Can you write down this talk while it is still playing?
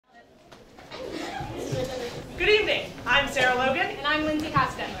I'm Sarah Logan. And I'm Lindsay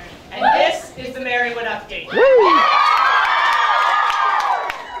Hostetler. And this is the Marywood Update.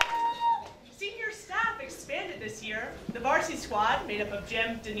 Senior staff expanded this year. The varsity squad, made up of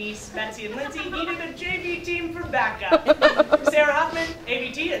Jim, Denise, Betsy, and Lindsay, needed a JV team for backup. Sarah Huffman,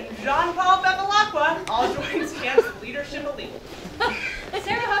 AVT, and Jean-Paul Bevilacqua all joined Camp's leadership elite.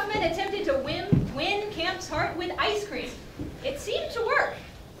 Sarah Huffman attempted to win Camp's heart with ice cream. It seemed to work.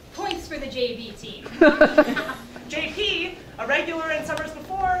 Points for the JV team. JP, a regular in summers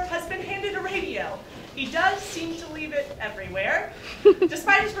before, has been handed a radio. He does seem to leave it everywhere.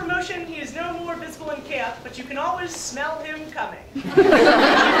 Despite his promotion, he is no more visible in camp, but you can always smell him coming.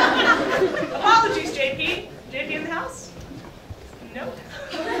 Apologies, JP. JP in the house? Nope.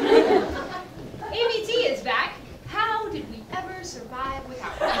 AVT is back. How did we ever survive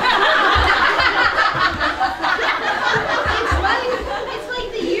without her? It's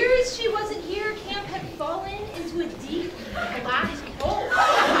like the years she wasn't here, camp had fallen into a deep black hole.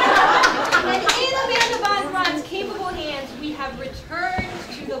 And in Amanda Von Ron's capable hands, we have returned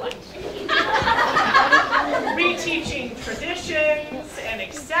to the light. Reteaching traditions and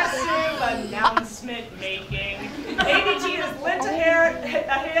excessive announcement making. AVT has lent a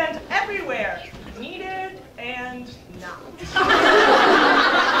hand everywhere, needed and not. She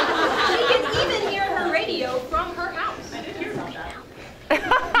can even hear her radio from her house. I did hear about that.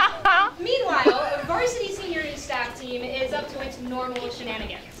 Meanwhile, a varsity senior staff team is up to its normal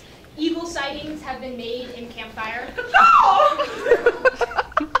shenanigans. Eagle sightings have been made in Campfire. No!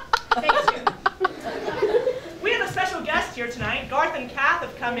 Thanks, Jim. We have a special guest here tonight. Garth and Kath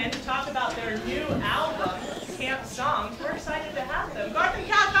have come in to talk about their new album, Camp Songs. We're excited to have them. Garth and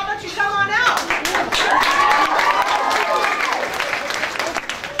Kath, how about you come on out?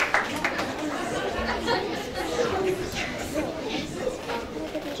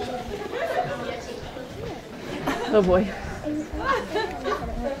 Oh boy.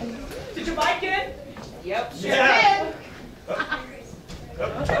 Did you bike in? Yep, sure Yeah. did.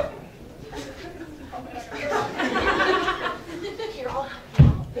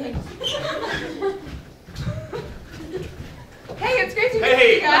 Hey, it's great to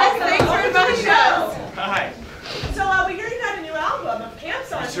meet you guys. Thanks for inviting us. Hi. So we hear you got a new album of Camp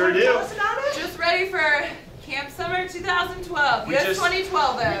Songs. Sure Can you do. Tell us about it? Just ready for Camp Summer 2012. We Yes, just-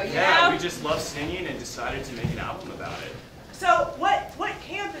 2012 though, you Yeah, know? we just love singing and decided to make an album about it. So what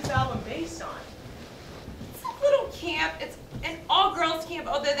camp is the album based on? It's a little camp. It's an all-girls camp,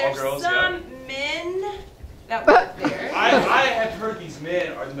 although there's All-girls, some men that work there. I have heard these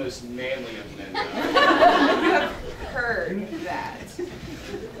men are the most manly of men. You have heard that.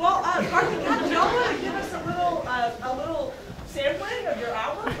 Well, Garth and Kath, do y'all want to give us a little sampling of your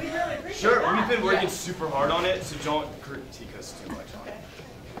album? We really appreciate Sure, that. we've been working super hard on it, so don't critique us too much on it.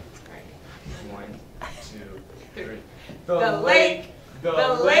 One, two, three. The lake, the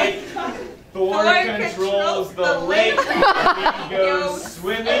lake. Thor controls the lake. He goes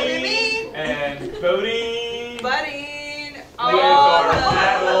swimming and boating. Budding With on our the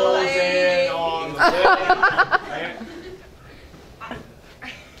paddles lake. and on the lake.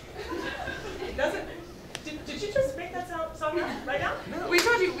 Did you just make that song right now? We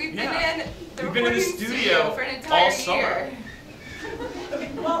told you we've Yeah. been in the We've been in the recording studio for an entire all summer. year.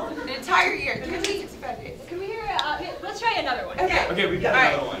 Well, An entire year, 365 days. Can we hear, let's try another one. Okay. Okay, we've got All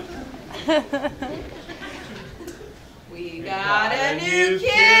another right. one. We got a new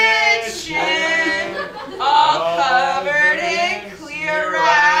kitchen, all covered in clear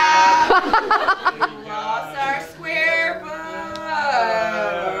wrap. We lost our square book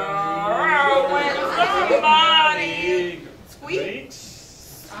when somebody squeaked.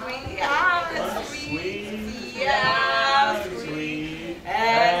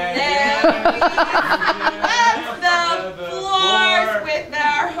 And then we left the floors with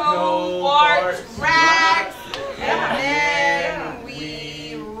our Hobart racks. And then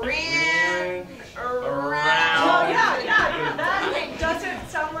we ran around. oh yeah. That doesn't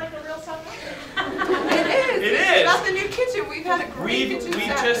sound like a real song. It is. It It's is. about the new kitchen. We've had a great We've kitchen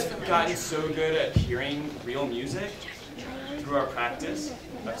set just this summer. gotten so good at hearing real music through our practice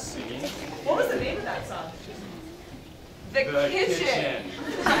of singing. What was the name of that song? The kitchen.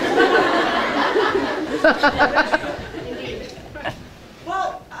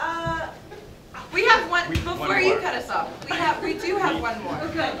 Well, We have one, One before you more. cut us off, we do have one more.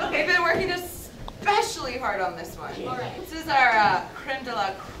 Okay. We've been working especially hard on this one. All right. This is our creme de la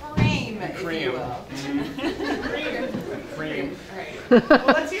creme, if you Cream. will. Cream. well,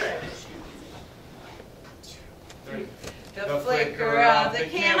 let's hear it. Three. The flicker of the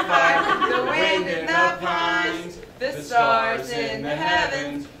campfire, the wind in the pines, the stars in the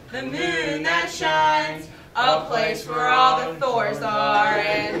heavens, the moon that shines a place where all the Thors are,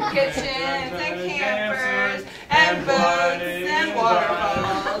 and kitchens and campers, and boats and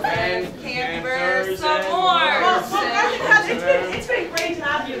waterfalls, and campers some more. Well, it's been great to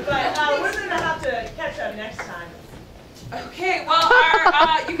have you, but we're going to have to catch up next time. Okay, well,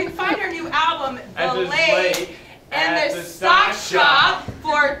 you can find our new album, The Lake, in the stock shop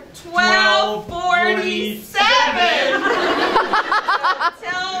for $12.47.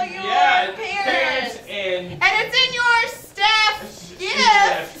 Tell your parents. And it's in your staff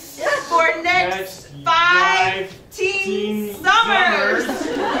gift for next 5 teen summers.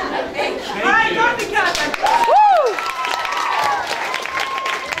 Thank you. All right, Dorothy Catherine.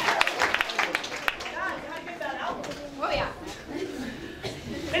 Oh, yeah.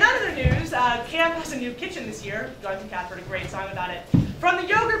 In other news, camp has a new kitchen this year. Jonathan Cath wrote a great song about it. From the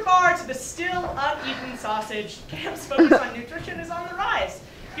yogurt bar to the still uneaten sausage, camp's focus on nutrition is on the rise.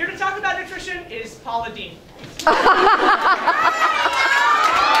 Here to talk about nutrition is Paula Dean.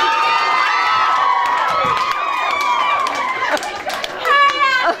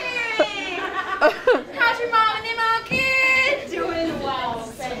 How's your mom and them all kids? Doing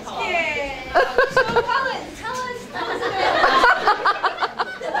well. Yeah. So, Paula, tell us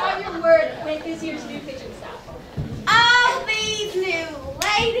about your work with this year's new kitchen staff. All these new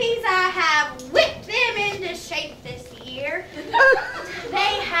ladies, I have whipped them into shape this year.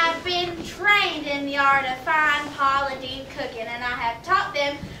 They have been trained in the art of fine Paula Dean cooking, and I have taught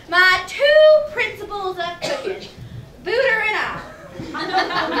them my 2 principles of cooking, butter and oil.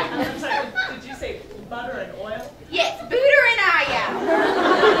 I'm sorry, did you say butter and oil? Yes, butter and oil.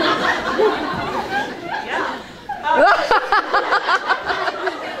 Yeah.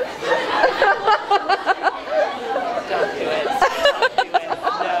 Don't do it. No.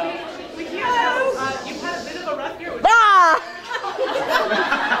 We hear that you've had a bit of a rough year with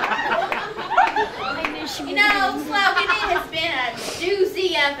You know, Slogan, it has been a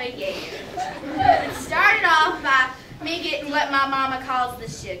doozy of a year. It started off by me getting what my mama calls the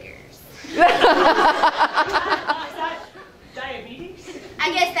sugars. Is that diabetes?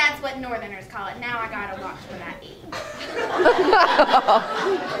 I guess that's what Northerners call it. Now I gotta watch what I eat.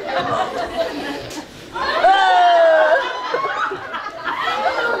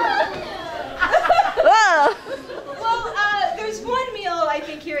 Well, there's one meal I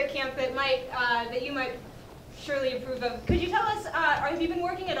think here at camp that that you might surely approve of. Could you tell us, have you been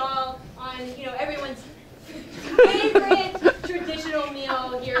working at all on, everyone's favorite traditional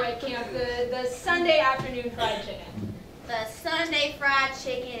meal here at camp, the Sunday afternoon fried chicken? The Sunday fried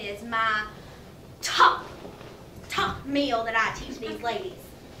chicken is my top meal that I teach these ladies.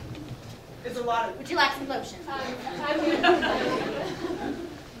 There's a lot of Would you like some lotion?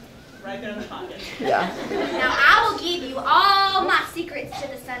 right there in the pocket. Yeah. Now, I will give you all my secrets to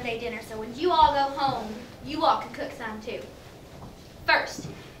the Sunday dinner, so when you all go home, you all can cook some too. First,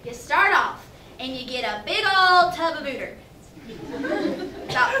 you start off, and you get a big old tub of butter,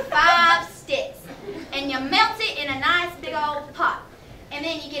 about 5 sticks, and you melt it in a nice big old pot. And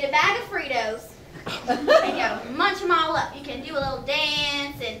then you get a bag of Fritos, and you munch them all up. You can do a little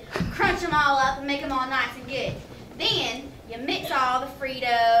dance and crunch them all up and make them all nice and good. Then you mix all the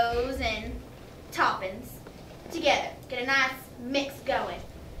Fritos and toppings together. Get a nice mix going.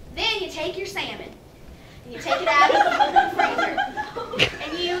 Then you take your salmon and you take it out of the freezer,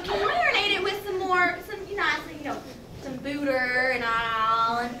 and you can marinate it with some butter and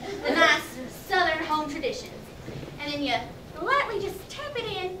all, and the nice Southern home traditions. And then you lightly just tap it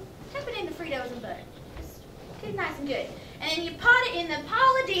in the Fritos and butter. Just good, nice and good. And then you pot it in the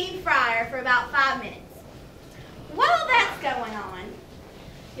Paula Dean fryer for about 5 minutes. While that's going on,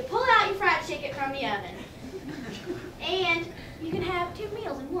 you pull out your fried chicken from the oven, and you can have 2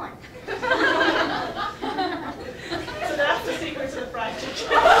 meals in one. So that's the secret to the fried chicken.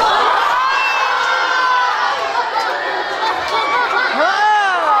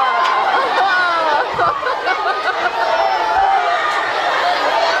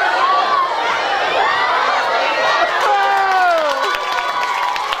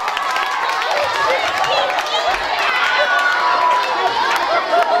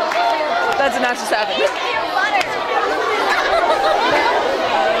 That's an extra 7.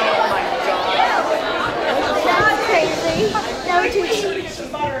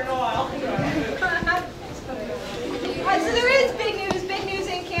 Some butter and oil. So there is big news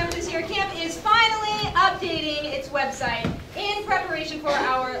in camp this year. Camp is finally updating its website in preparation for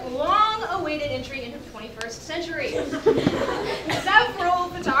our long-awaited entry into the 21st century. Several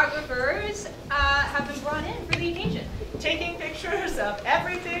photographers have been brought in for the occasion. Taking pictures of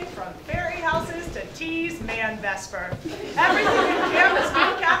everything from fairy houses to T's man Vesper. Everything in camp has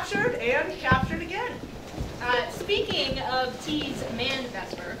been captured and captured again.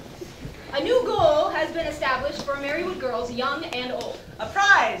 girls, young and old. A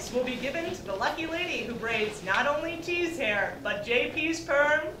prize will be given to the lucky lady who braids not only T's hair, but JP's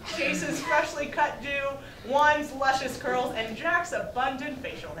perm, Chase's freshly cut do, Juan's luscious curls, and Jack's abundant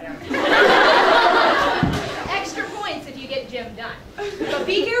facial hair. Extra points if you get Jim done. But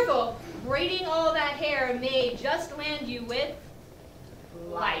be careful, braiding all that hair may just land you with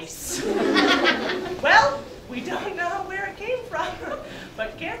lice. Well, we don't know where it came from,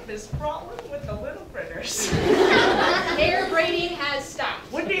 but camp is crawling with the little critters. Hair braiding has stopped.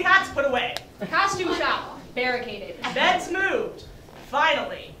 Would-be hats put away. Costume shop barricaded. Beds moved.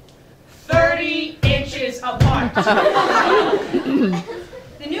 Finally, 30 inches apart.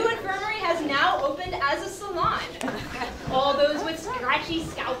 The new infirmary has now opened as a salon. All those with scratchy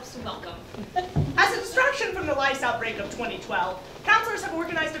scalps welcome. As a distraction from the lice outbreak of 2012, counselors have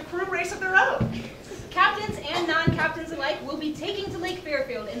organized a crew race of their own. Captains and non-captains alike will be taking to Lake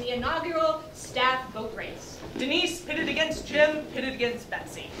Fairfield in the inaugural staff boat race. Denise pitted against Jim, pitted against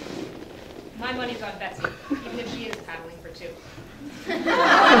Betsy. My money's on Betsy, even if she is paddling for two.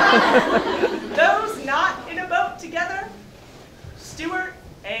 Those not in a boat together, Stuart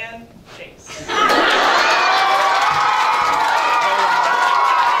and Chase.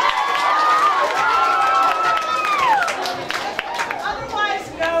 Otherwise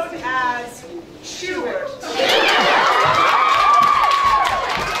known as Chewart.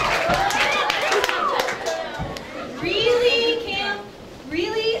 Really, Camp?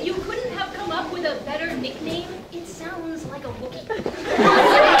 Really? You couldn't have come up with a better nickname? It sounds like a Wookiee.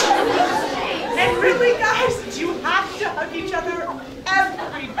 And really, guys, do you have to hug each other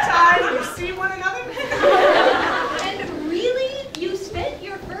every time you see one another? And really? You spent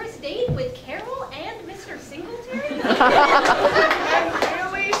your first date with Carol and Mr. Singletary? And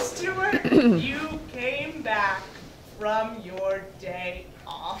really, Stuart, you came back from your day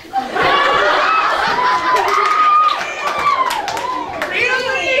off.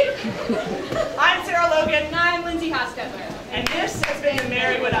 Really? I'm Sarah Logan. And I'm Lindsay Hostetler. And this has been the